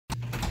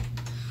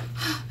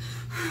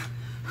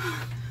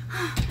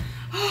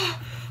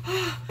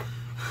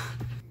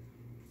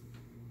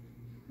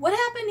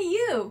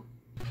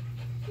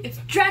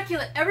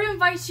Dracula ever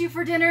invites you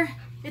for dinner,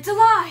 it's a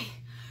lie!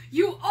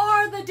 You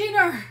are the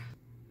dinner!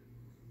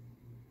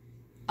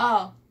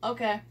 Oh,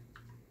 okay.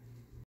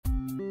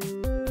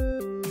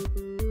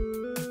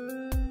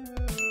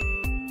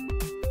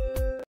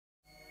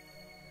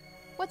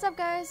 What's up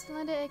guys,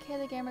 Linda aka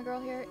the Gamer Girl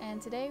here,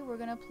 and today we're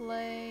gonna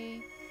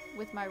play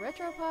with my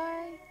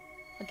RetroPie,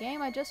 a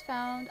game I just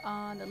found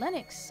on the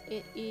Lynx.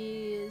 It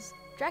is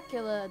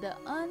Dracula the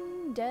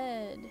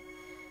Undead.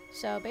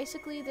 So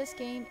basically this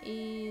game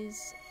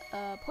is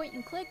point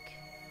and click,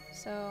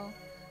 so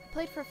I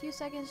played for a few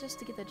seconds just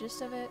to get the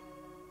gist of it,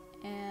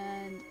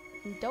 and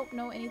don't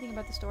know anything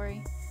about the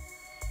story.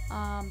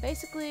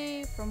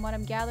 Basically, from what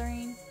I'm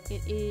gathering,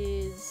 it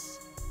is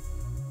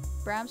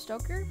Bram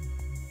Stoker,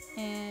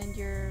 and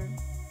you're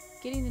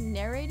getting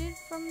narrated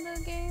from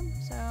the game,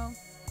 so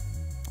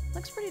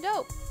looks pretty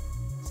dope.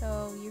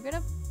 So you're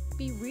gonna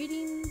be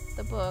reading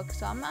the book,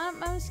 so I'm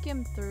gonna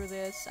skim through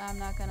this. I'm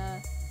not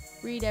gonna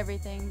read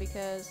everything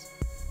because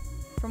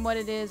from what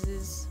it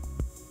is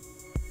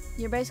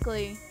you're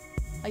basically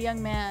a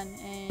young man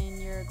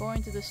and you're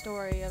going through the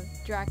story of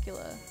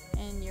Dracula,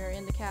 and you're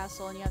in the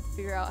castle and you have to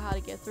figure out how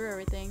to get through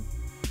everything.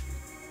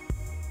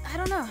 I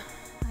don't know,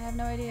 I have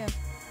no idea.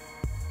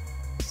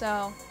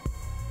 So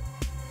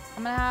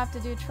I'm gonna have to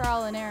do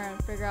trial and error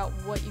and figure out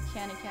what you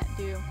can and can't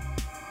do,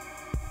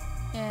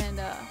 and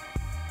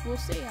we'll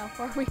see how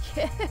far we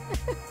get.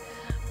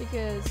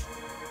 Because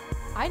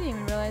I didn't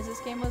even realize this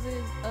game was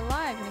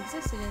alive and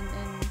existed,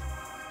 and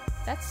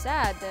that's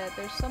sad that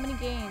there's so many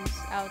games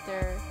out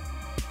there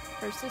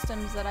for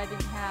systems that I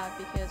didn't have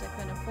because I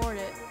couldn't afford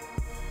it.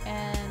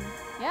 And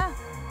yeah,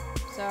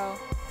 so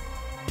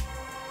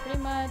pretty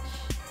much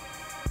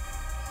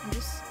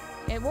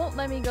it won't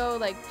let me go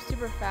like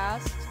super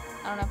fast.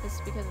 I don't know if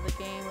it's because of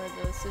the game or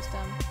the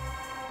system,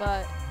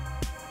 but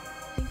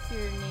I think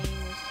your name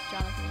is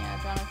Jonathan. Yeah,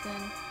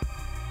 Jonathan.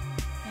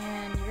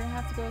 And you're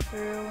gonna have to go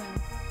through,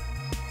 and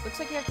looks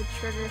like you have to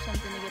trigger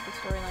something to get the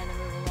storyline to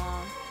move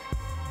along.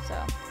 So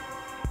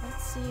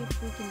let's see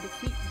if we can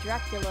defeat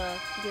Dracula,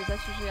 because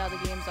that's usually how the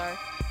games are.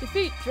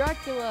 Defeat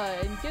Dracula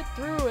and get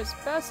through as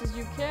fast as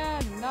you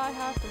can and not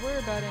have to worry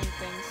about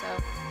anything.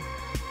 So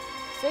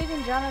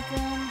saving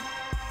Jonathan.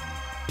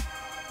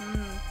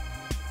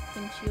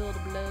 Congealed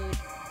blood.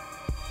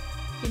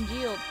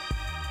 Congealed.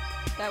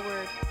 That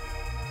word.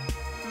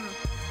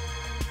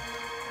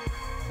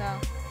 So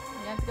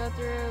you have to go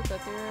through. Okay.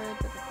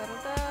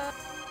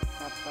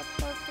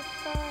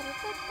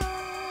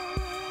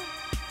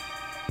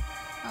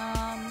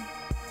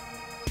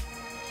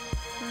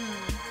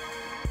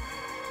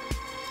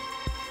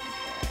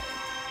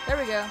 There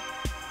we go.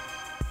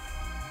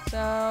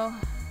 So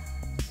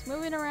just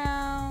moving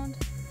around.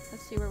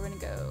 Let's see where we're gonna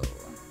go.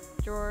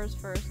 Drawers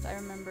first, I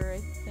remember, I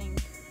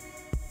think.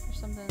 There's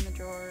something in the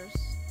drawers.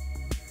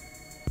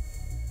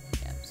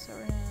 Yep, so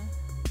we're gonna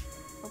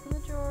open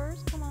the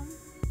drawers, come on.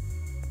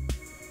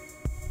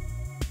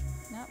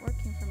 Not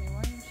working for me, why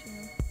aren't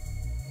you?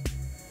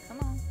 Come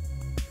on.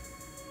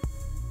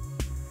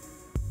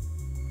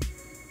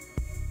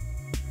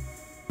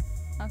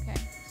 Okay,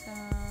 so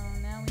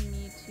now we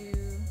need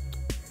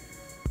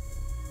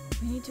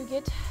to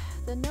get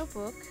the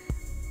notebook.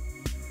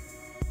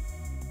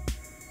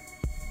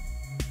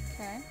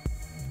 Okay,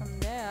 from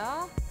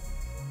there,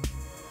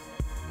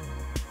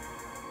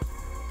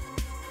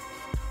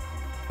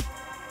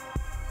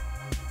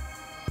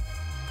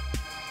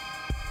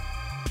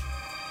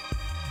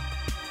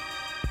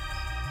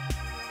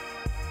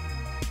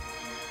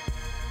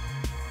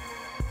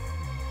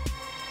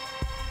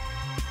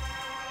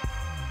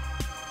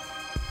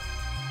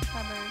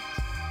 cupboards.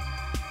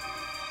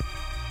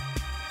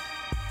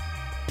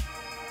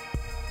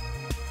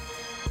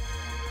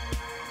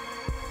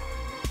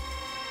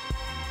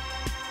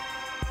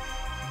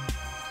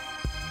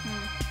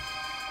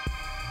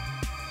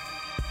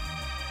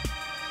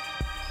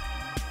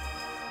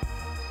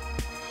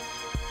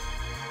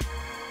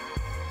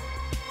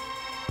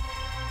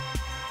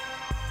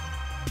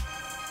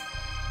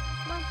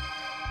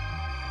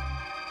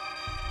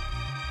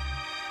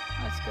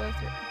 Go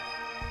through.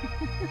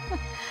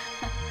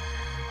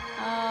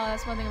 Oh,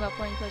 that's one thing about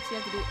point and clicks. You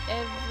have to do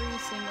every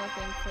single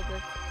thing for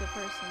the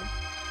person.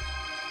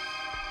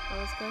 So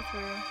let's go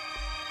through.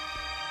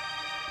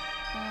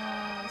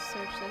 Let's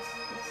search this.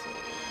 Let's see.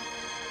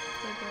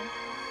 Paper.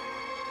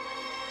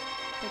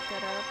 Pick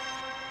that up.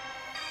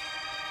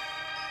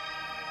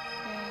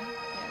 Okay,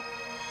 yeah.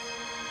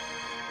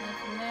 And then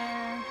from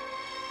there,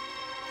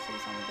 see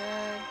what's on the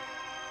bed.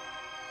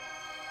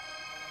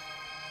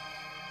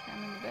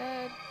 I'm in the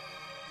bed.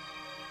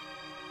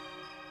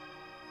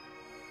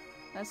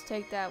 Let's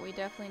take that. We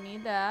definitely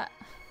need that.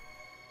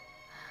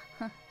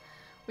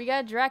 We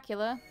got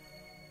Dracula.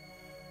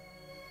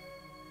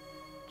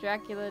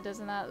 Dracula does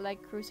not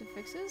like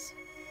crucifixes.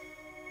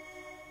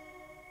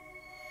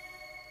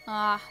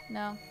 Ah,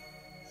 no.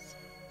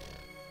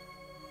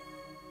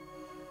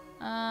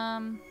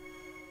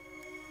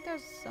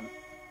 There's some. Is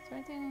there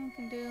anything you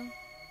can do?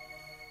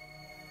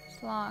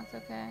 It's locked,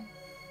 okay.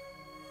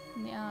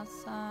 From the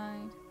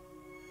outside.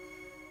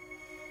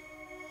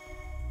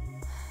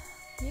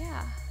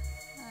 Yeah,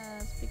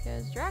 that's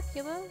because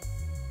Dracula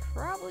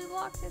probably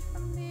locked it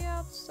from the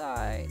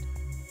outside.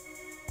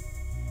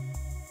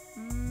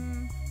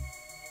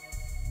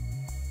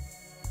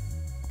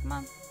 Come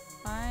on,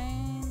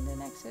 find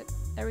an exit.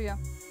 There we go.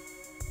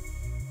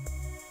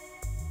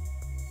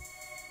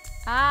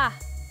 Ah,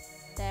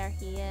 there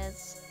he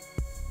is.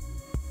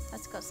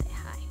 Let's go say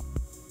hi.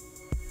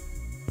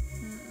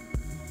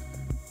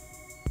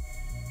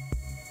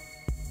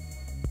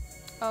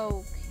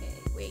 Okay,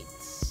 wait.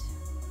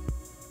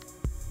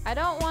 I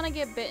don't want to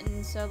get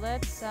bitten, so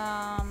let's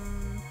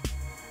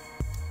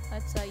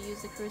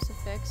use the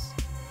crucifix.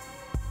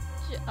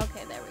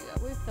 Okay, there we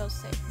go. We feel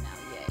safe now,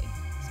 yay.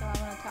 So I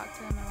want to talk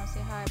to him, I want to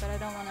say hi, but I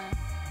don't want to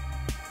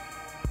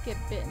get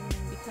bitten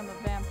and become a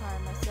vampire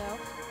myself.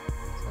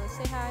 So let's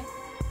say hi.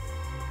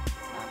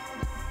 No.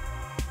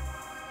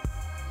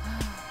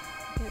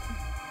 Okay.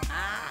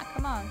 Ah,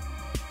 come on.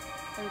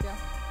 There we go.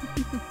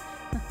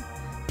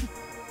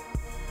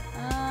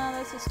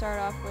 Let's just start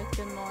off with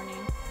good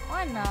morning.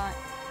 Why not?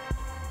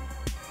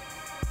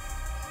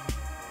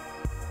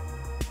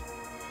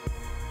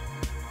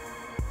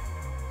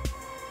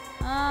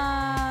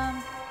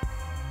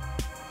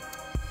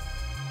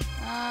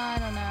 I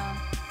don't know.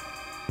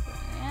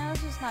 Yeah,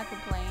 let's just not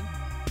complain.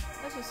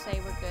 Let's just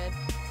say we're good.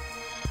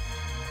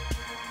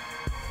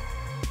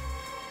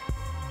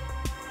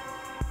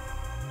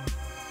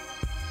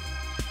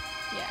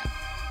 Yeah.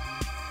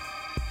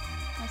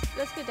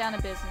 Let's get down to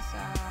business.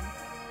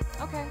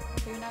 Okay.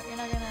 So you're not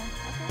gonna.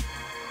 Okay.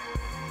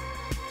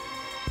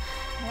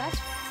 Well, that's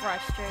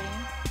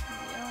frustrating.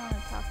 You don't want to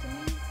talk to me?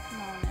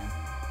 Come on now.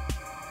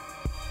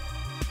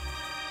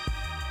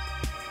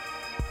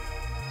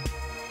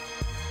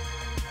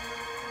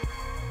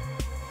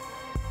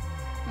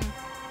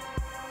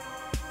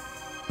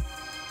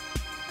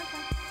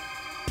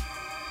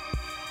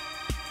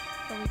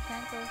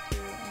 Go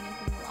through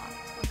anything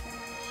locked. Okay.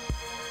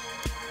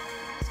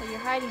 So you're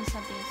hiding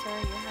something, sir.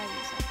 You're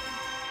hiding something.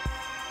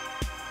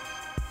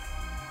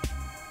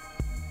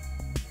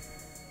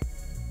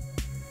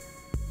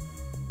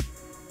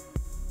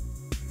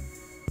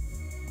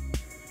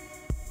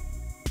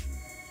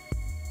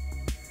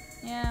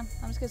 Yeah,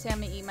 I'm just gonna say I'm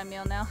gonna eat my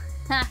meal now.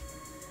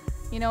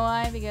 You know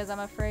why? Because I'm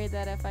afraid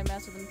that if I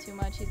mess with him too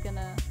much, he's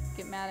gonna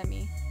get mad at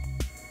me.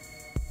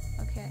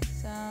 Okay,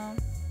 so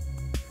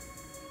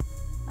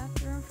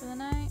bathroom for the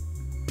night.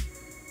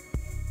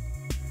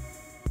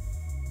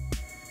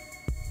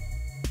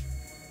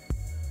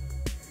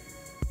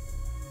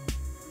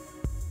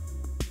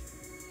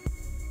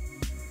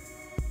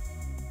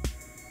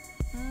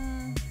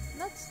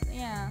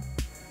 Yeah.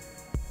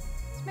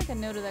 Let's make a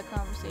note of that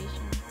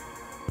conversation.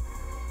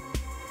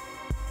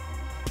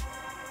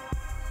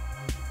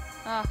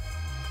 Ah,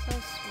 so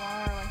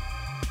swirly.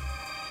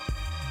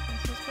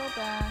 Let's just go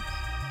back.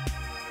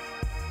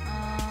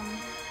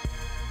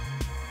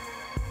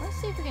 Let's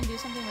see if we can do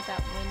something with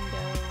that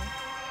window.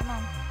 Come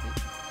on.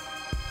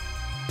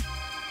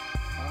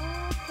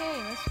 Okay,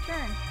 let's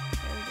turn.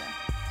 There we go.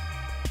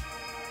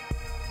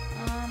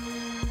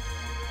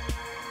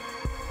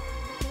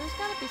 So there's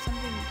gotta be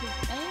something, because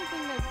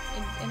anything that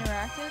is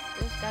interactive,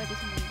 there's gotta be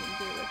something you can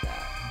do with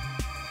that.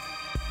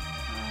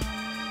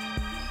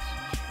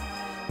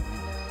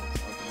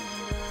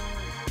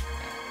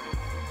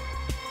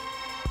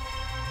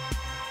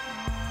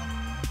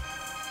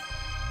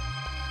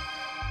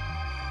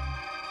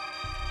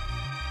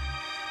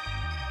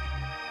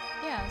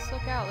 Let's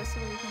look out. Let's see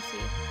what we can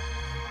see.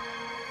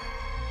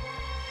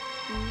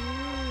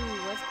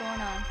 Ooh, what's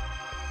going on?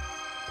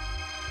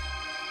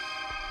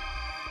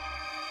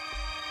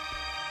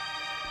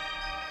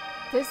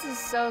 This is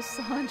so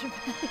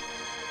dramatic.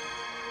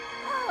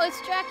 Oh,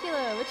 it's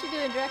Dracula. What you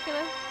doing,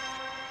 Dracula?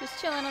 Just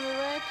chilling on the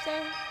ledge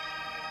there?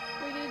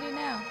 What are you gonna do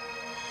now?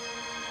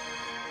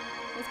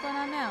 What's going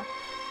on now?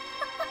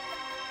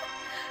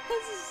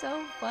 This is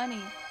so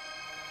funny.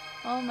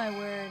 Oh my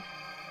word.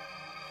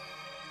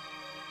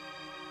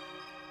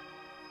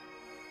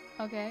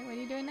 Okay, what are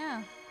you doing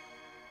now?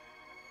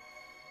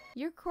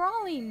 You're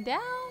crawling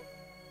down?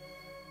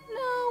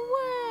 No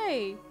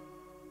way!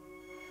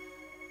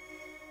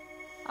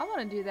 I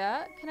want to do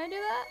that. Can I do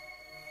that?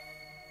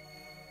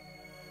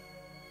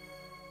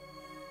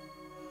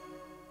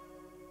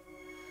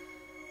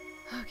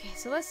 Okay,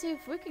 so let's see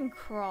if we can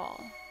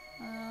crawl.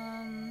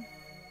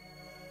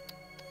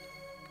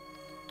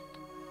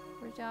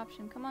 Where's the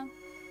option? Come on.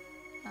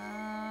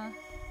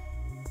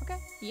 Okay.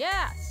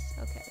 Yes!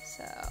 Okay,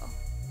 so...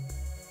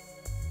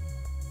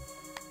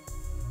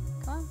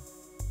 Come on.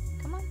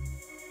 Come on.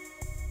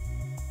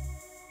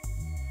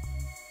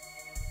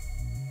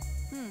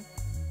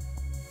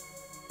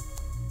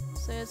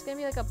 So it's gonna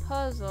be like a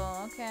puzzle.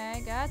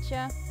 Okay,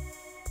 gotcha.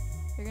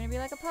 You're gonna be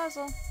like a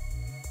puzzle.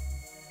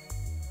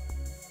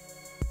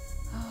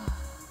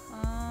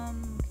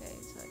 Okay,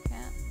 so I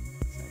can't.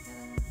 So I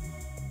gotta...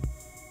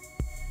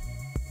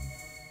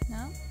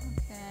 No?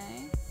 Okay.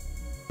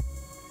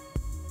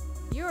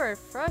 You are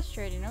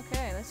frustrating.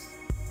 Okay, let's...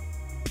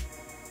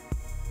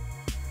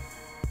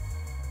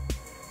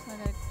 So I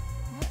gotta...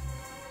 What?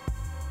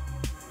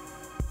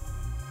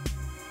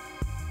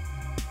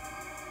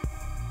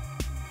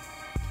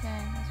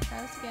 Okay, let's try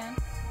this again.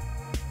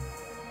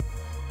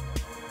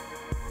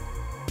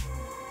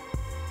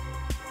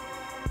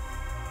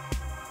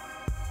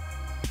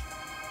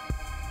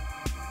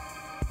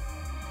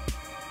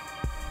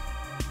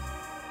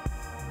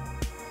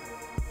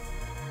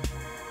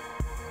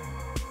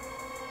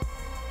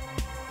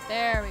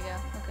 There we go.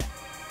 Okay.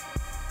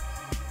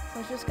 So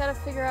just gotta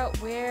figure out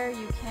where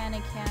you can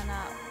and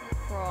cannot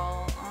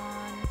crawl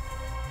on.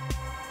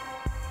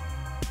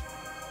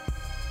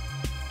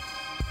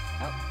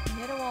 Oh, I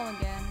hit a wall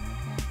again.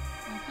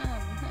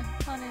 Okay.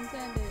 Pun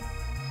intended.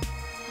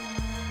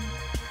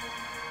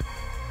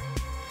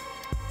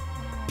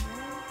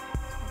 Really?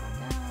 Let's go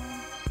down.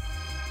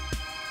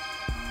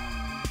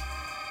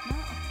 No?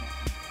 Okay.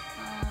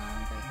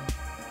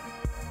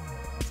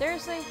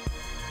 Seriously?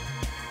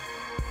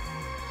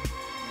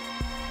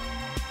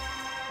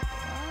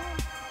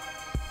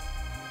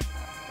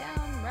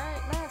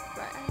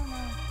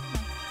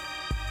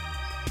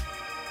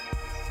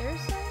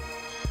 Seriously?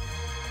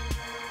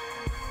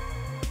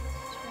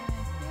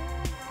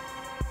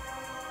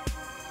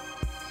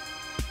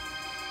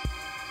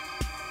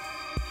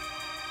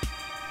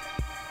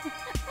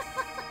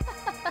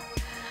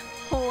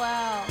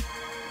 Wow.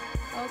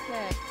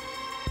 Okay.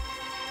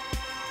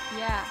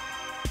 Yeah.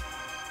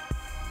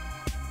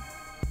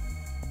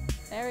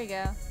 There we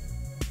go.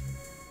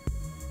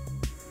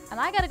 And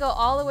I gotta go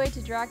all the way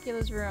to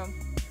Dracula's room.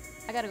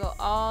 I gotta go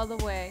all the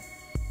way.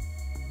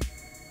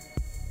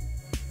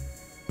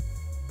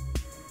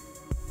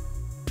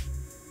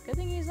 Good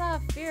thing he's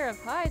not a fear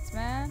of heights,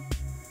 man.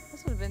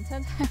 This would have been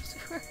 10 times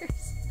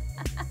worse.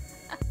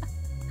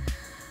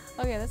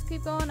 Okay, let's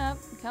keep going up.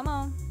 Come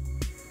on.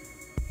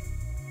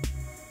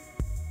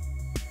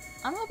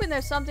 I'm hoping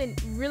there's something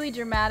really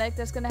dramatic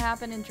that's gonna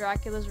happen in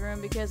Dracula's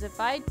room, because if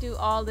I do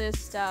all this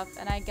stuff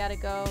and I gotta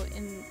go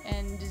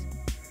and just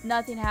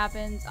nothing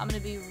happens, I'm gonna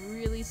be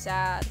really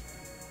sad.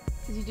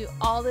 Because you do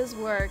all this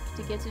work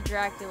to get to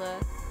Dracula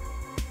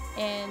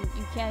and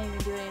you can't even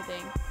do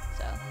anything.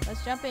 So,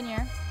 let's jump in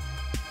here.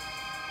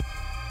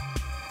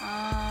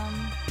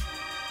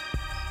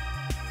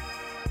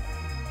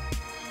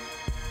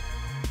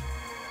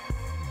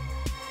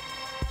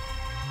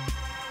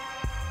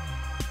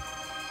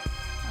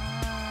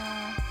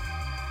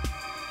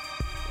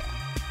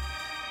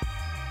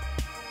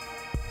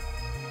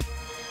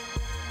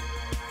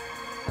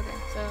 Okay,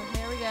 so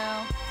here we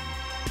go.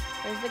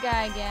 There's the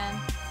guy again.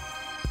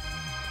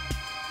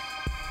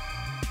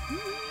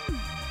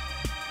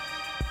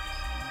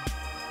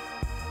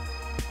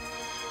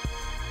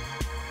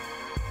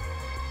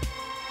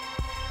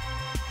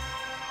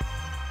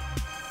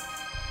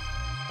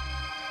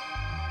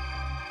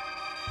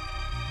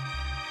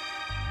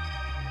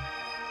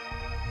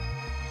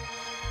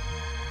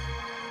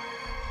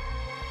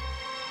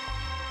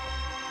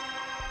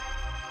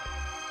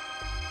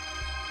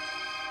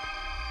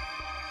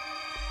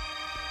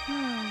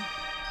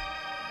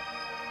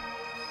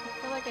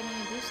 I feel like I need to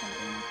do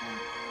something.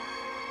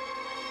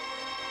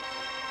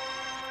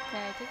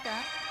 Okay, I take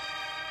that.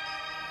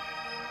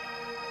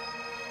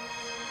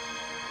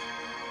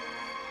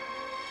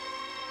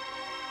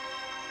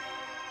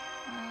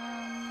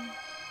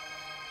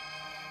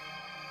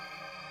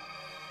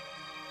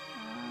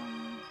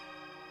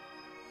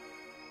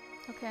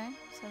 Okay,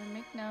 so we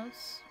make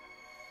notes.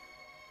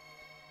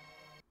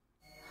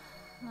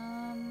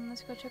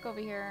 Let's go check over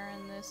here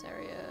in this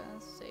area.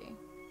 Let's see.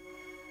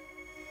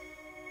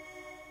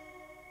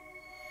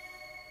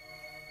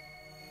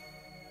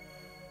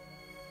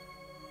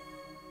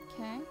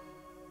 Okay,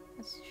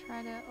 let's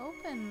try to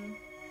open.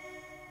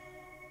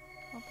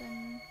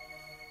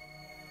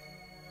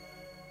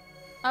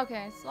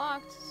 Okay, it's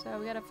locked, so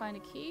we gotta find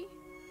a key.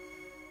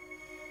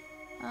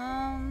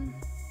 Open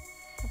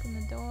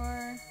the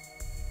door.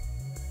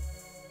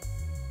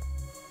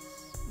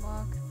 Let's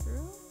walk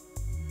through.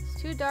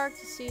 It's too dark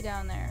to see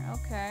down there.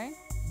 Okay.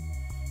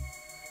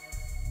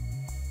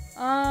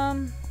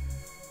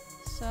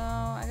 So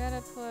I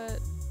gotta put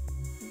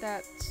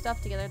that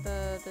stuff together,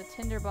 the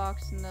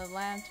tinderbox and the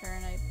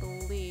lantern, I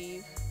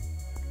believe.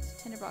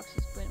 Tinderbox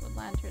is blended with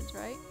lanterns,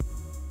 right?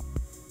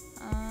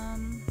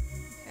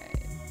 Okay.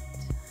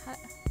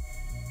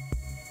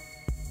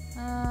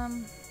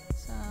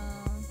 So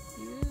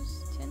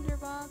use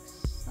tinderbox,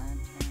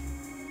 lantern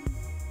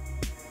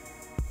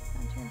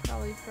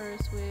probably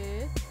first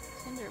with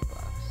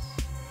tinderbox.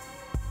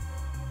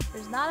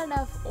 There's not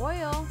enough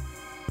oil.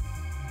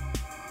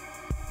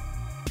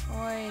 Oi,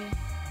 I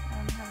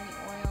don't have any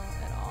oil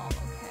at all.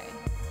 Okay.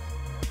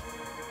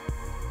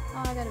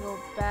 Oh, I gotta go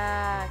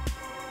back.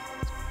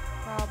 It's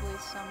probably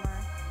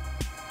somewhere.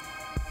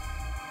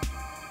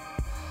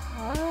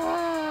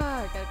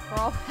 Ah, I gotta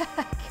crawl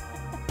back.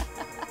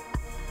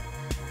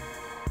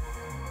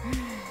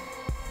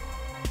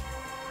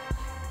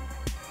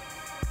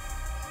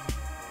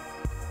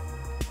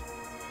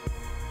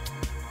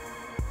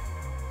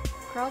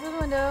 Crawl through the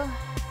window.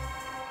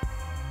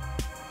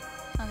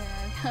 Okay.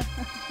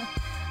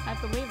 I have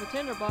to leave the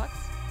tinderbox.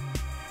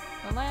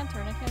 The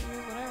lantern, I can't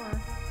use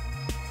whatever.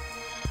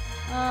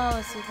 Oh,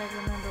 let's see if I can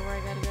remember where I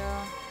gotta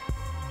go.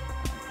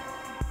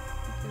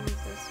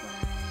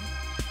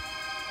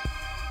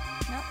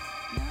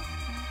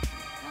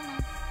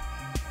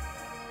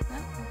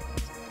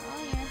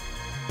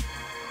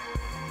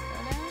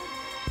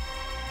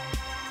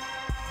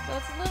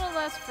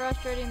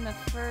 frustrating the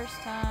first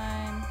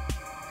time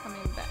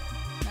coming back.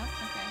 Nope,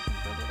 okay, I can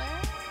go to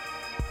there.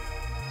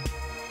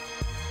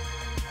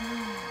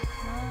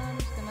 I'm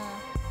just gonna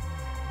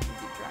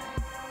keep trying.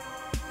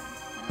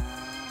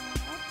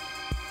 Up.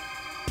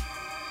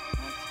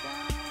 Let's go.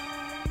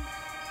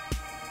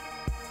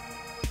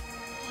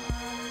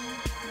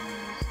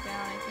 It's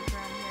down, I think,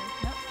 around here.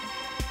 Nope.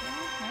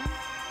 Okay,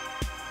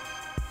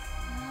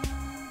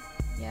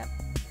 no. Yep.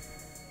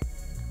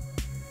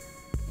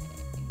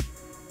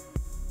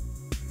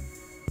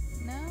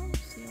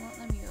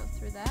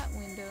 That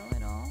window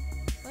at all.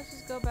 So let's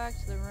just go back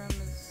to the room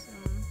and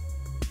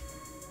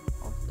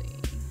hopefully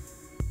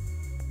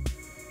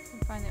can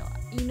find it.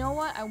 You know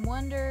what? I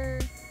wonder.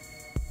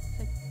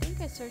 I think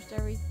I searched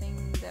everything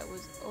that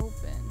was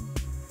open.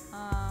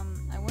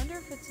 I wonder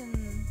if it's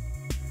in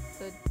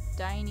the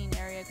dining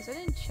area because I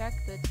didn't check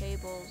the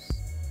tables.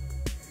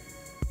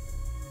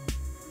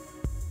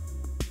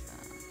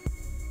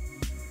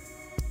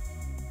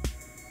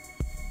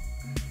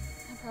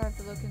 I probably have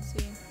to look and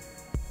see.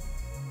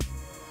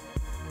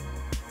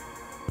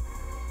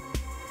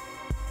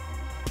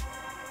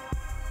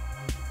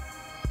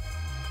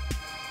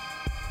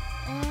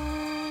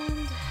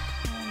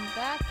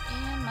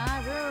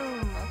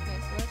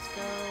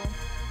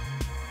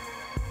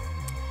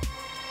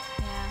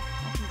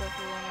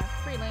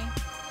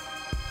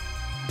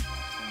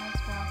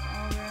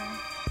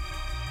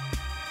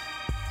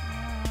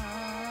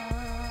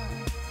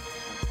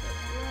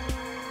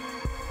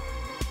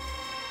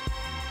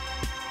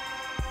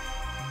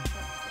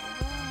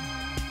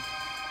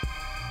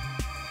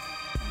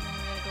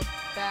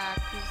 Back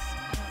because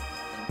I don't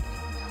think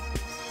anything else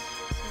is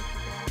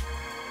searchable.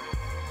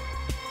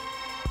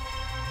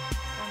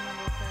 If I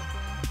remember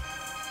correctly.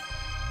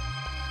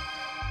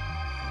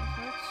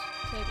 Which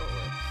table?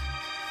 It's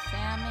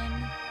salmon.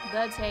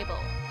 The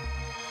table.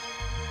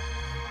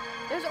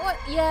 There's what?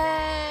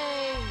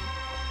 Yay!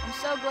 I'm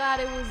so glad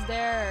it was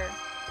there.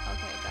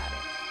 Okay, got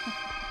it.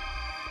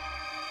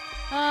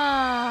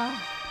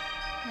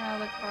 Now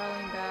they're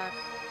crawling back.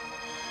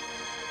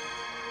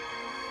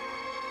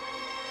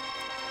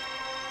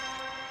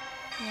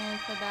 Yay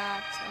for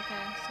that.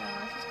 Okay, so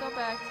let's just go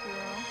back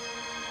through.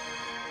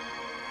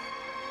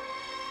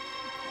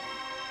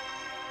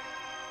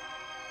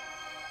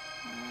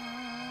 Okay.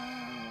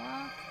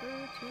 Walk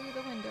through to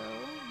the window.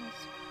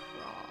 Let's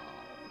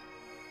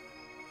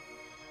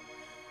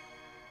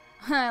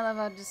crawl. I love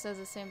how it just says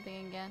the same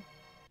thing again.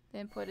 The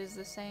input is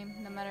the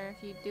same, no matter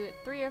if you do it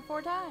 3 or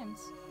 4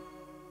 times.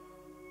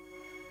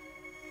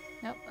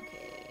 Nope,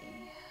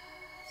 okay.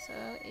 So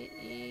it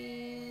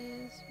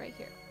is right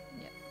here.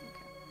 Yep, okay.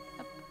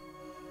 Up.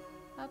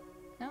 Up.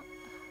 Nope.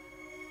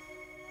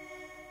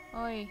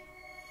 Oi.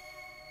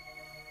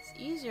 It's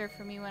easier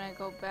for me when I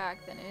go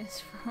back than it is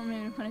for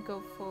me when I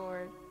go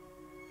forward.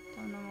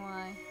 Don't know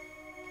why.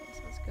 Okay,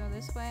 so let's go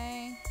this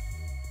way.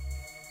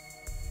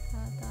 Da,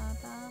 da,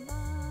 da,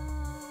 da,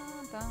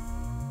 da.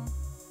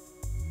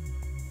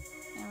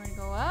 And we're gonna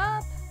go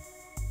up.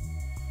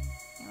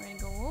 And we're gonna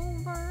go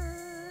over.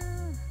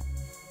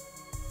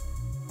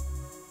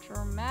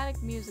 Dramatic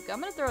music.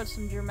 I'm gonna throw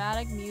some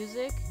dramatic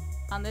music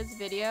on this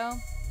video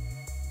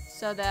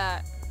so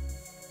that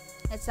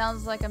it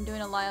sounds like I'm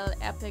doing a lot of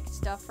epic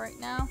stuff right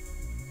now.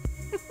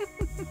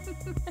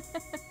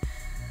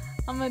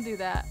 I'm gonna do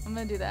that. I'm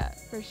gonna do that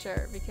for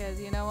sure because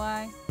you know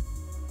why?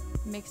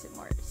 It makes it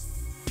more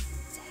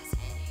sassy.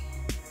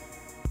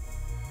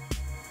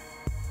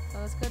 So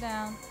let's go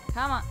down.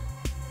 Come on.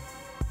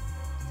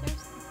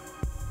 Seriously.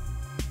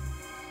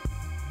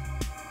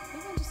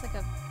 Even just like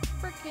a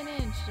freaking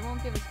inch, it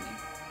won't give it to me.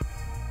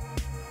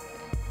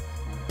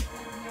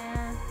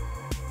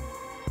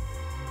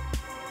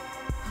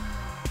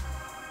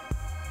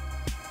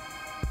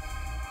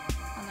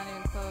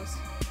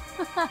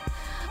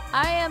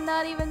 I am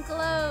not even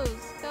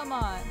close. Come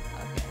on.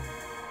 Okay.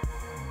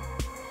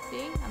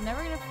 See? I'm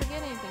never gonna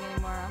forget anything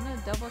anymore. I'm gonna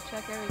double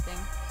check everything.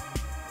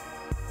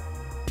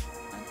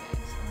 Okay,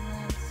 so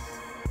let's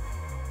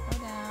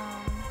go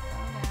down,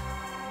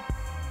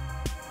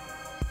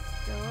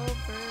 go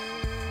over.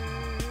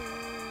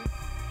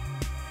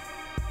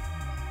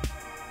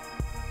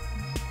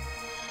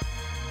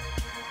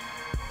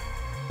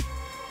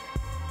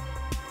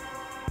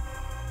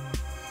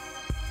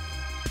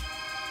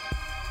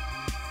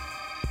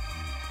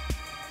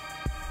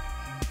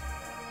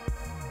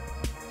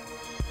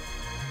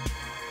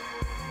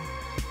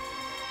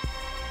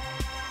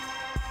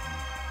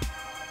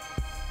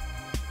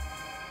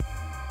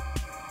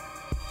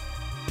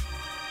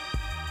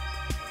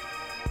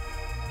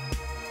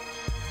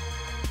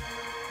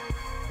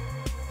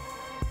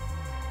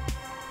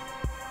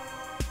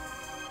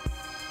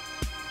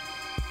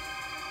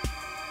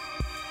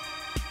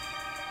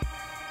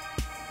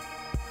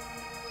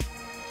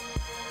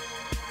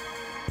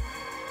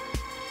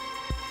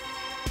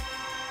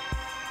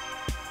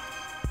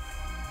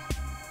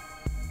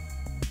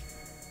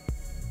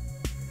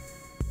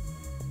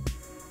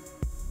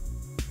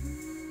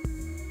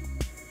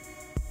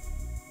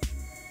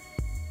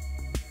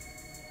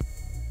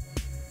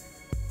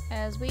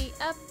 As we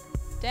up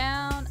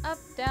down, up,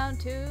 down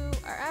to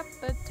our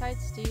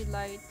appetites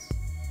delight.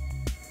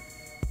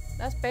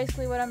 That's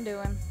basically what I'm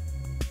doing.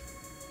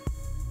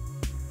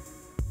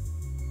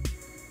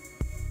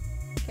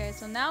 Okay,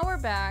 so now we're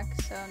back.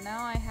 So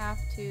now I have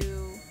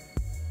to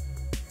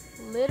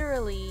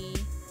literally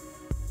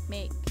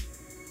make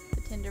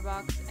the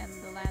tinderbox and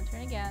the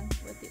lantern again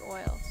with the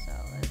oil. So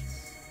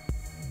let's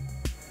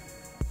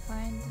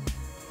find.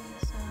 Okay,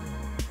 so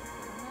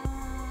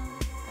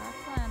got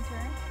the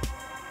lantern,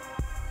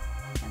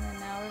 and then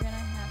now we're gonna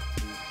have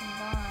to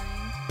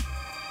combine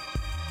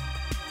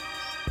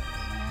the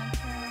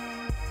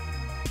lantern,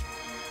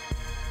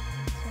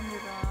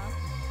 tinderbox,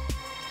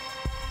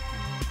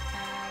 and then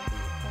add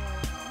the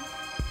oil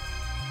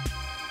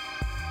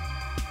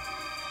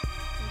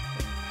with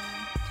the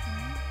lantern.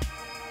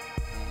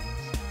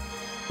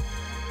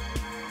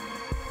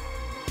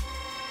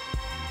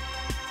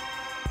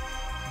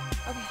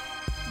 Okay,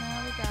 now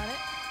we got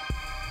it.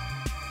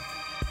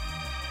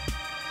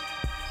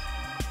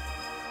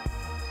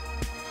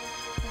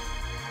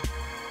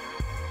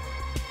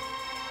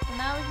 So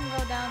now we can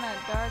go down that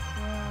dark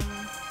room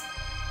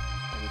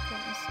that we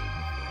couldn't see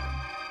before.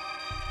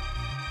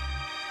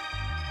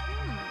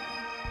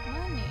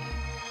 Money.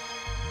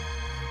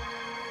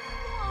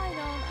 Why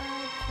don't I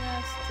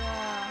just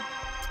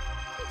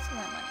take some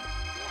of that money?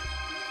 Yeah.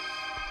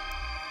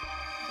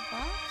 The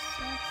box?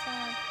 Let's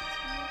take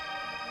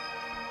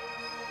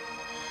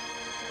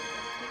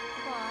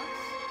the box.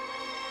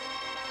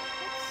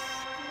 Let's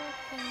look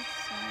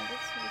inside.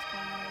 Let's see what's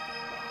going on with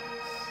the box.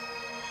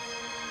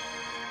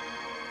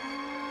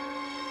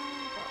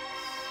 Box.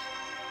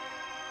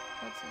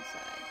 What's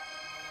inside?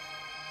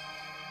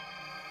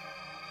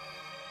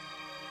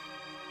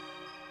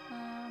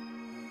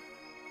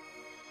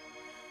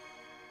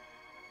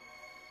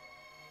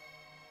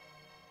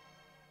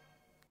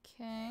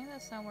 Okay,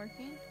 that's not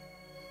working.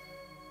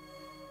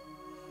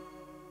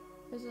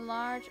 There's a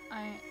large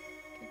iron.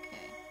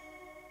 Okay.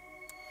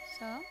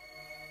 So.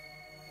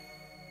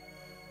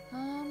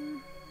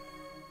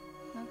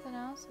 Nothing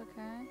else?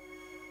 Okay.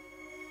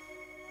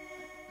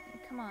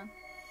 Come on.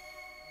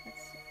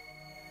 Let's see.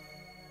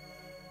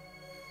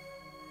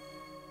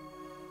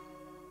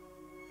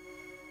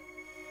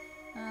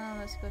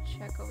 Let's go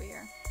check over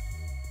here.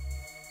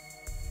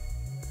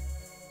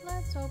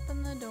 Let's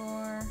open the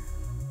door.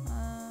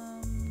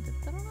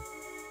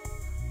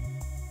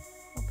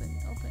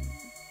 Open.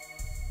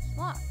 It's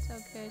locked.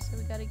 Okay, so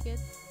we gotta get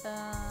the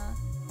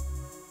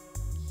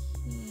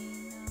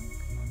key. No,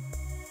 come on.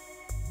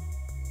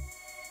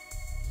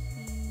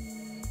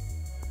 Key.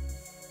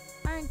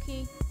 Iron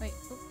key. Wait,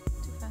 oh,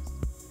 too fast.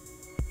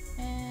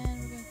 And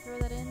we're gonna throw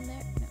that in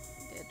there. No,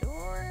 the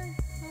door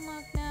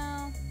unlocked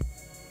now.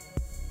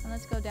 And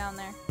let's go down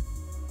there.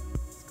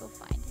 Let's go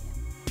find him.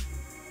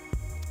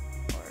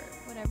 Or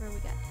whatever we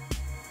got down there.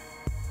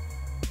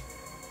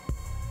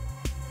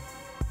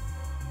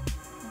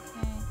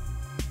 Okay.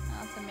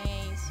 Oh, it's a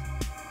maze.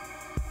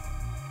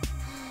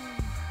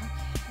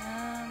 Okay,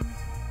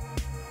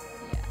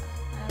 yeah.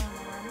 I don't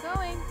know where I'm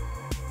going.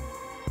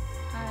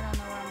 I don't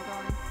know where I'm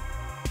going.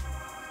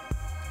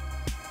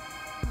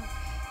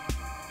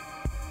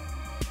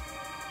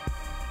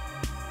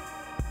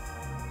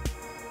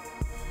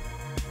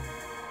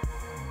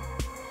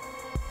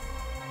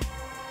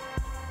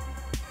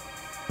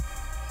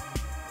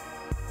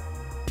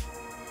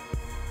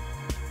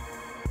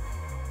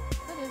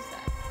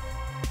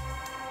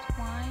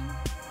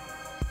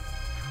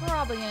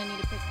 Probably gonna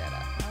need to pick that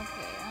up.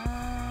 Okay,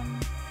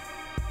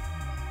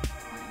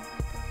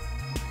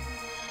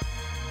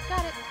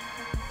 got it.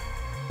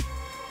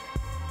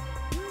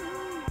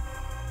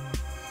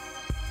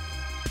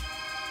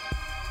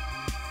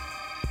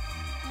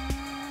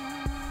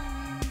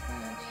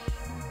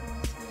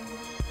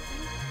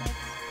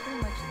 That's pretty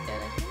much it,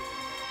 I think.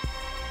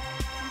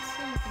 I don't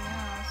see anything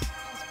else.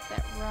 Just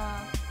that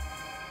rock.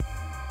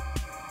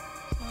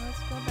 So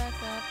let's go back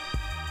up.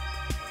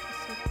 Let's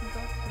see if we can go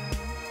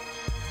through.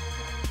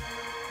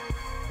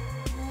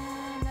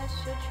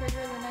 Should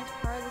trigger the next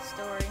part of the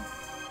story.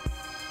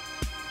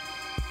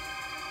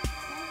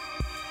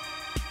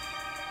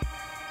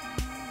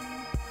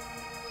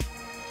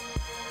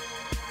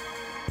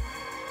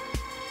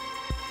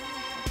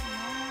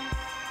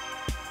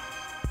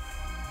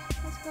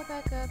 Let's go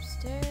back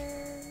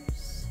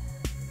upstairs.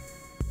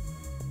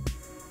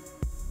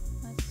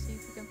 Let's see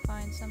if we can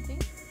find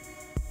something.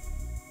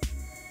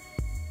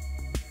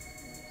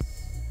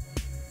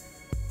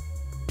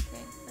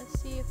 Okay, let's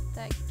see if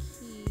that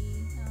key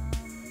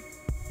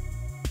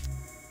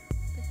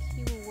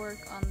will work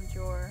on the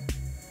drawer.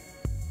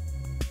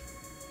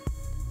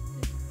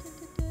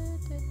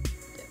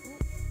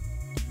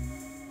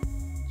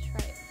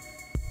 Try it.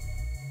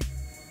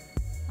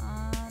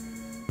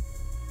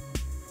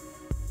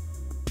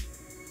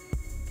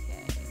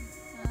 Okay.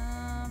 I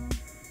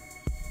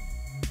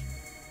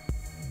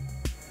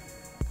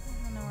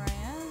don't know where I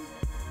am.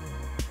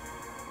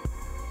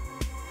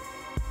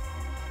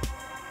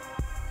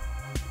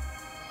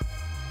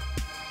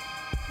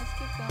 Let's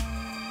keep going.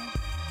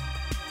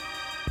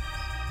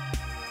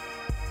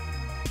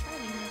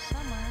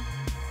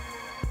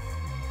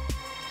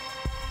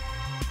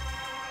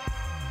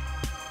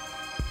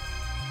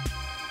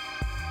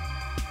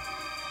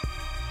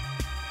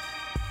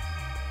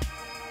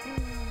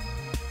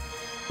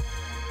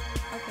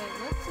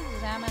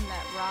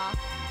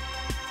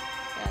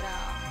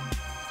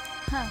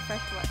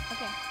 Fresh blood.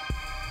 Okay.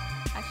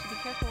 I should be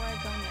careful where I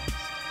go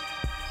next.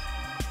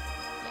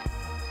 Yeah.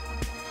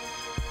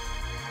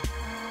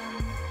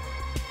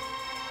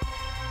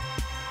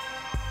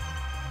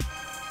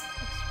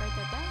 Let's write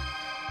that down.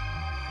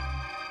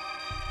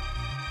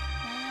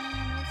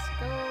 And let's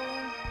go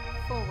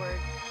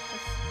forward.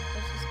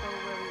 Let's just go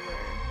where we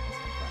were.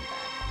 Let's not run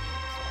back.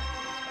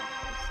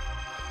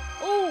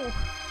 Oh!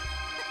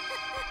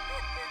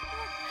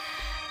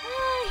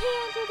 He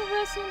entered the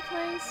resting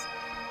place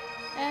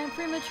and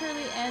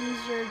prematurely ends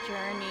your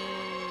journey.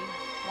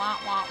 Wah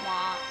wah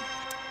wah.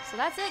 So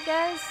that's it,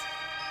 guys.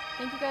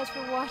 Thank you guys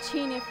for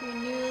watching. If you're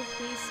new,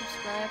 please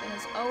subscribe, and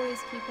as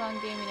always, keep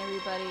on gaming,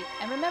 everybody.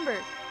 And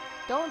remember,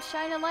 don't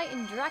shine a light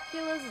in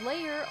Dracula's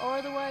lair, or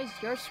otherwise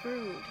you're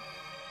screwed.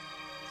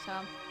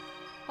 So,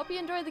 hope you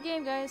enjoyed the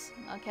game, guys.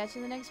 I'll catch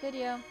you in the next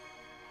video.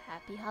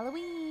 Happy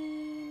Halloween!